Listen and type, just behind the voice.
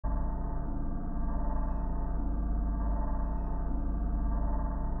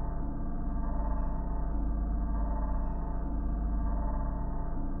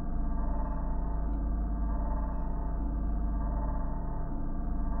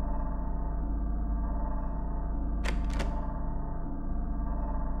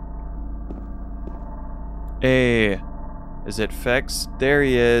Hey, is it fixed? There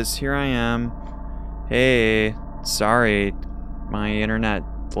he is. Here I am. Hey, sorry. My internet,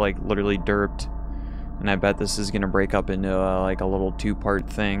 like, literally derped. And I bet this is gonna break up into, like, a little two-part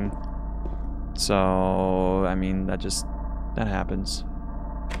thing. So, I mean, that happens.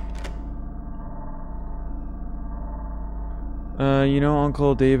 You know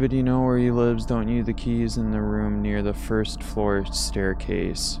Uncle David, you know where he lives, don't you? The key's in the room near the first floor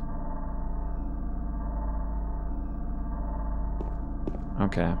staircase.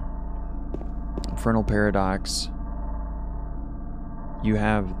 Okay. Infernal Paradox. You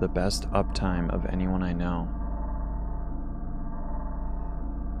have the best uptime of anyone I know.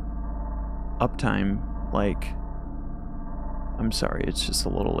 Uptime, like... I'm sorry, it's just a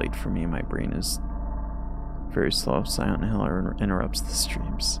little late for me. My brain is very slow. Silent Hill interrupts the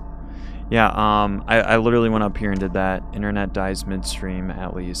streams. Yeah, I literally went up here and did that. Internet dies midstream,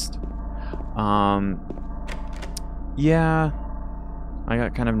 at least. Yeah, I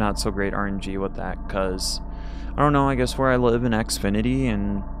got kind of not so great RNG with that, because, I don't know, I guess where I live in Xfinity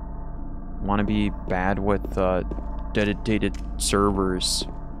and want to be bad with dedicated servers.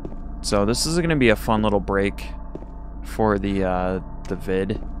 So this is going to be a fun little break for the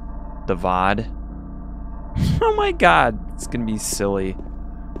VOD. Oh my god, it's gonna be silly.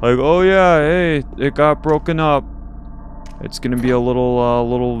 Like, oh yeah, hey, it got broken up. It's gonna be a little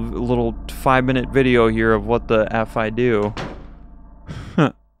 5-minute video here of what the F I do.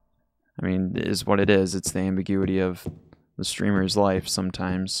 I mean, it is what it is. It's the ambiguity of the streamer's life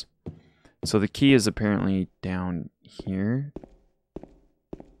sometimes. So the key is apparently down here.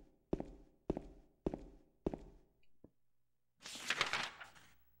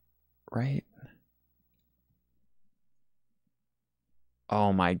 Right?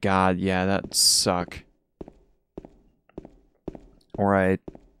 Oh my god, yeah, that suck. Alright.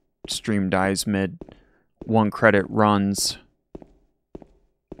 Stream dies mid. 1 credit runs.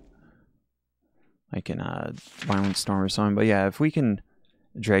 Like in a Violent Storm or something. But yeah, if we can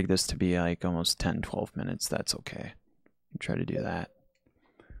drag this to be like almost 10-12 minutes, that's okay. I'll try to do that.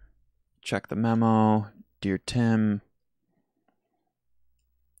 Check the memo. Dear Tim.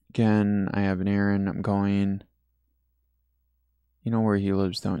 Again, I have an errand. I'm going. You know where he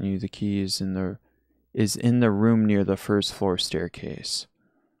lives, don't you? The key is in the room near the first floor staircase.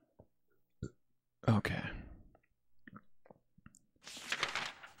 Okay.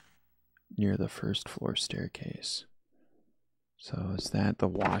 Near the first floor staircase. So is that the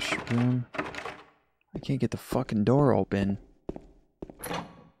washroom? I can't get the fucking door open.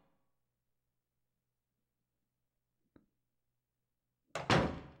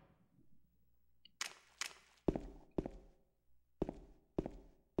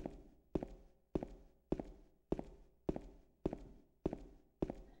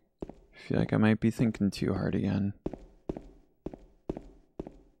 I feel like I might be thinking too hard again.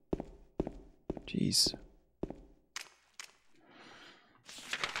 Jeez.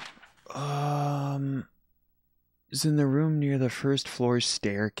 Is in the room near the first floor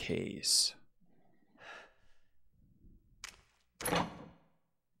staircase.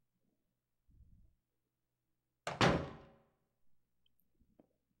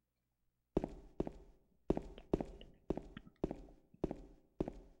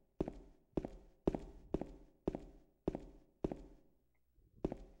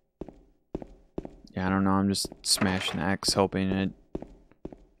 Yeah, I don't know, I'm just smashing X hoping it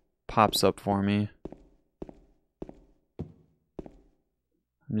pops up for me.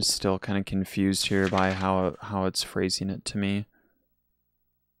 I'm just still kind of confused here by how it's phrasing it to me.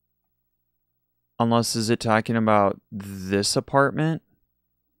 Unless, is it talking about this apartment?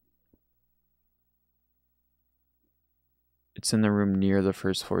 It's in the room near the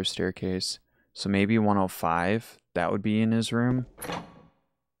first floor staircase. So maybe 105, that would be in his room.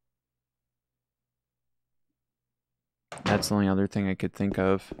 That's the only other thing I could think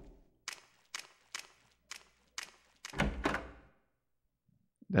of.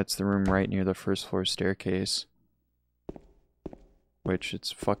 That's the room right near the first floor staircase. Which,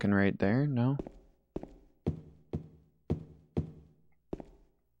 it's fucking right there? No?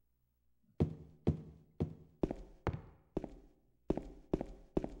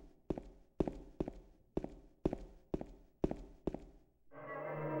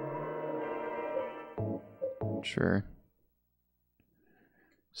 Sure.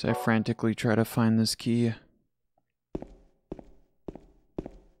 So I frantically try to find this key.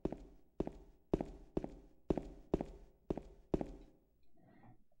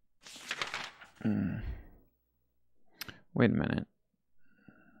 Wait a minute.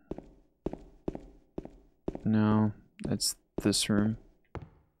 No, that's this room.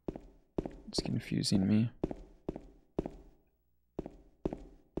 It's confusing me.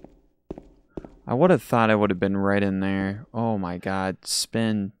 I would have thought I would have been right in there. Oh my god.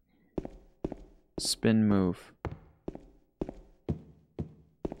 Spin. Spin move.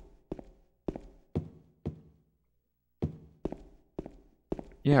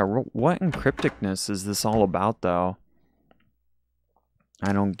 Yeah, what encrypticness is this all about, though?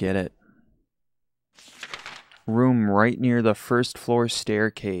 I don't get it. Room right near the first floor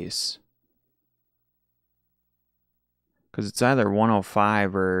staircase. Because it's either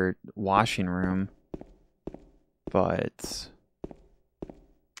 105 or washing room. But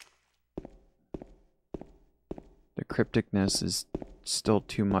the crypticness is still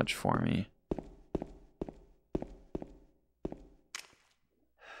too much for me.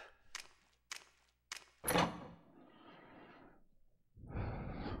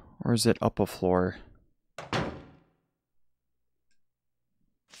 Or is it up a floor?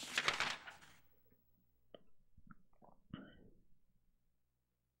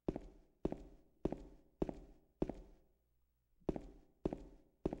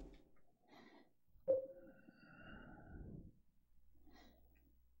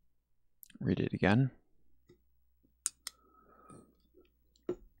 Read it again.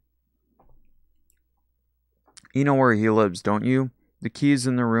 You know where he lives, don't you? The key's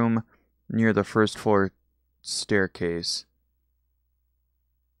in the room near the first floor staircase.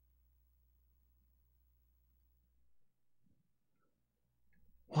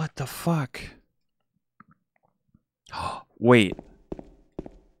 What the fuck? Wait.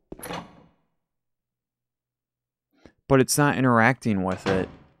 But it's not interacting with it.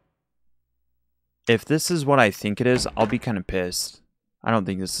 If this is what I think it is, I'll be kind of pissed. I don't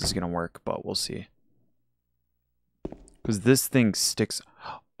think this is going to work, but we'll see. Because this thing sticks...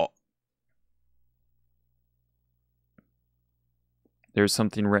 Oh. There's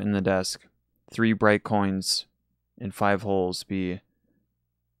something written in the desk. 3 bright coins in 5 holes be...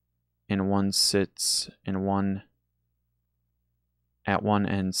 And one sits in one... At one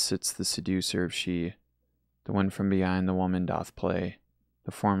end sits the seducer of she. The one from behind the woman doth play.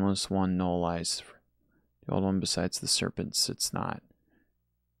 The formless one no lies. The old one besides the serpent sits not.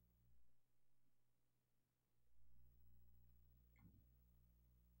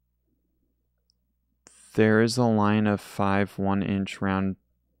 There is a line of 5 1-inch round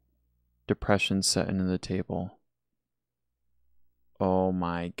depressions set into the table. Oh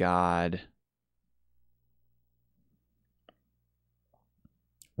my god.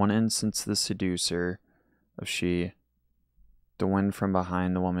 One end sits the seducer of she. The wind from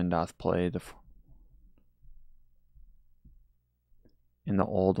behind the woman doth play. And the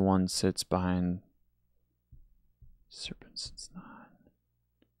old one sits behind. Serpent sits not.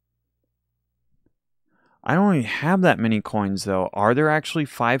 I don't even have that many coins, though. Are there actually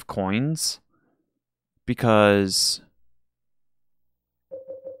 5 coins? Because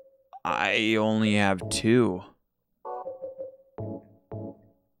I only have 2.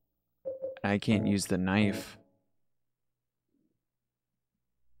 I can't use the knife.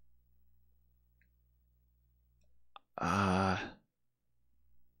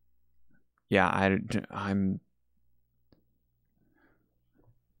 Yeah, I'm...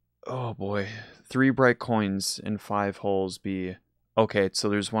 Oh boy. 3 bright coins in 5 holes be... Okay, so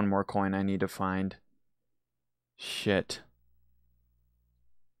there's one more coin I need to find. Shit.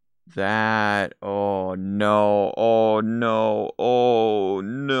 That... Oh no. Oh no. Oh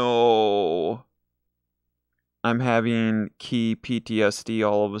no. I'm having key PTSD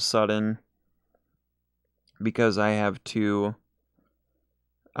all of a sudden. Because I have 2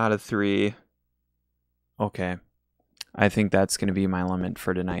 out of 3. Okay. I think that's going to be my limit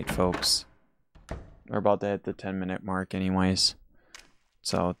for tonight, folks. We're about to hit the 10-minute mark anyways.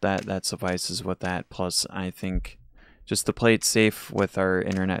 So that suffices with that. Plus, I think just to play it safe with our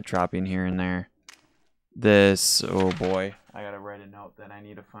internet dropping here and there. This, oh boy. I got to write a note that I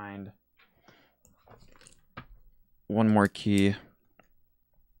need to find one more key.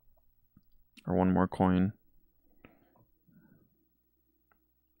 Or one more coin.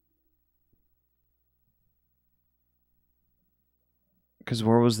 Because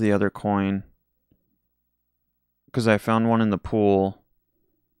where was the other coin? Because I found one in the pool.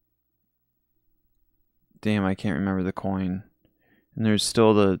 Damn, I can't remember the coin. And there's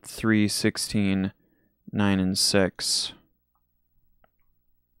still the 3, 16, 9, and 6.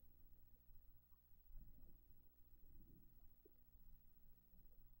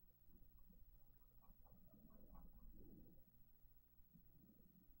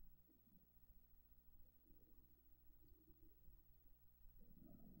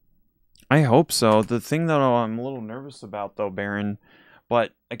 I hope so. The thing that I'm a little nervous about, though, Baron,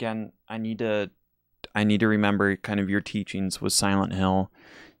 but again, I need to remember kind of your teachings with Silent Hill.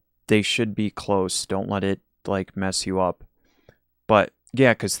 they should be close. Don't let it, like, mess you up. But,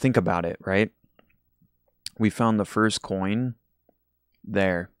 yeah, because think about it, right? We found the first coin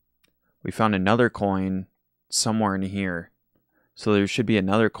there. We found another coin somewhere in here. So there should be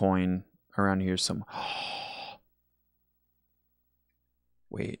another coin around here somewhere.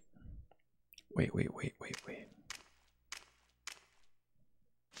 Wait.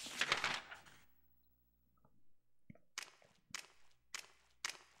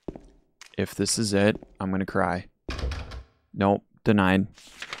 If this is it, I'm gonna cry. Nope, denied.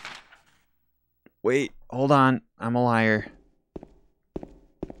 Wait, hold on. I'm a liar.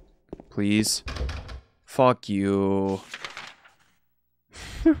 Please. Fuck you.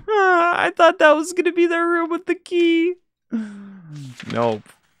 I thought that was gonna be their room with the key. Nope.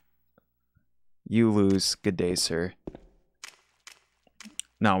 You lose. Good day, sir.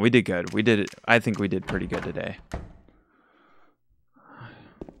 No, we did good. We did it. I think we did pretty good today.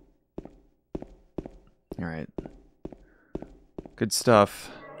 Alright. Good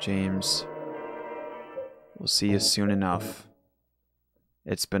stuff, James. We'll see you soon enough.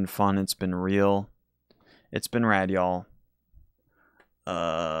 It's been fun. It's been real. It's been rad, y'all. Yeah,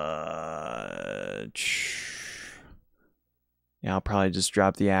 I'll probably just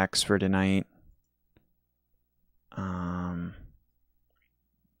drop the axe for tonight.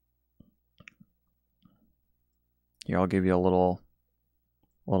 Here, I'll give you a little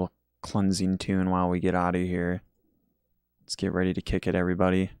cleansing tune while we get out of here. Let's get ready to kick it,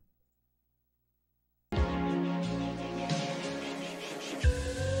 everybody. There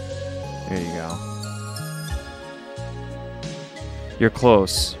you go. You're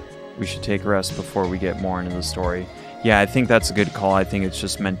close. We should take a rest before we get more into the story. Yeah, I think that's a good call. I think it's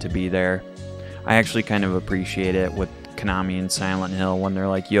just meant to be there. I actually kind of appreciate it with Konami and Silent Hill when they're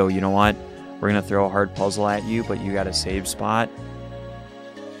like, yo, you know what? We're going to throw a hard puzzle at you, but you got a save spot.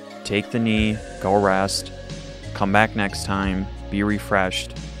 Take the knee, go rest, come back next time, be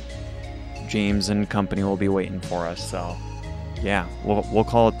refreshed. James and company will be waiting for us, so yeah, we'll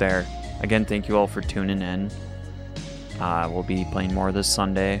call it there. Again, thank you all for tuning in. We'll be playing more this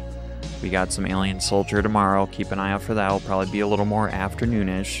Sunday. We got some Alien Soldier tomorrow. Keep an eye out for that. It'll probably be a little more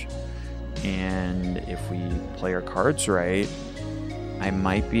afternoonish. And if we play our cards right, I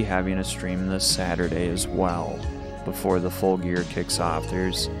might be having a stream this Saturday as well before the full gear kicks off.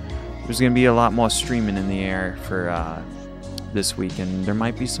 There's going to be a lot more streaming in the air for this week, and there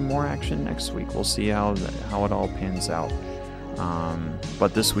might be some more action next week. We'll see how it all pans out.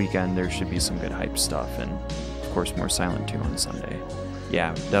 But this weekend there should be some good hype stuff, and of course more Silent 2 on Sunday.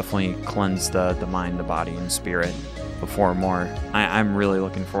 Yeah, definitely cleanse the mind, the body, and spirit before more. I'm really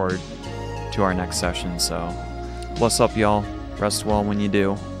looking forward to our next session, so bless up, y'all. Rest well when you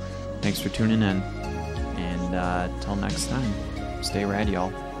do. Thanks for tuning in, and till next time, stay rad,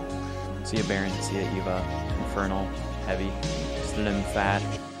 y'all. See ya, Baron. See ya, Eva. Infernal, Heavy, Slim, Fat,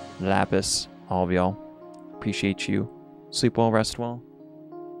 Lapis, all of y'all. Appreciate you. Sleep well, rest well.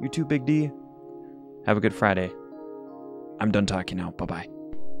 You too, Big D. Have a good Friday. I'm done talking now. Bye-bye.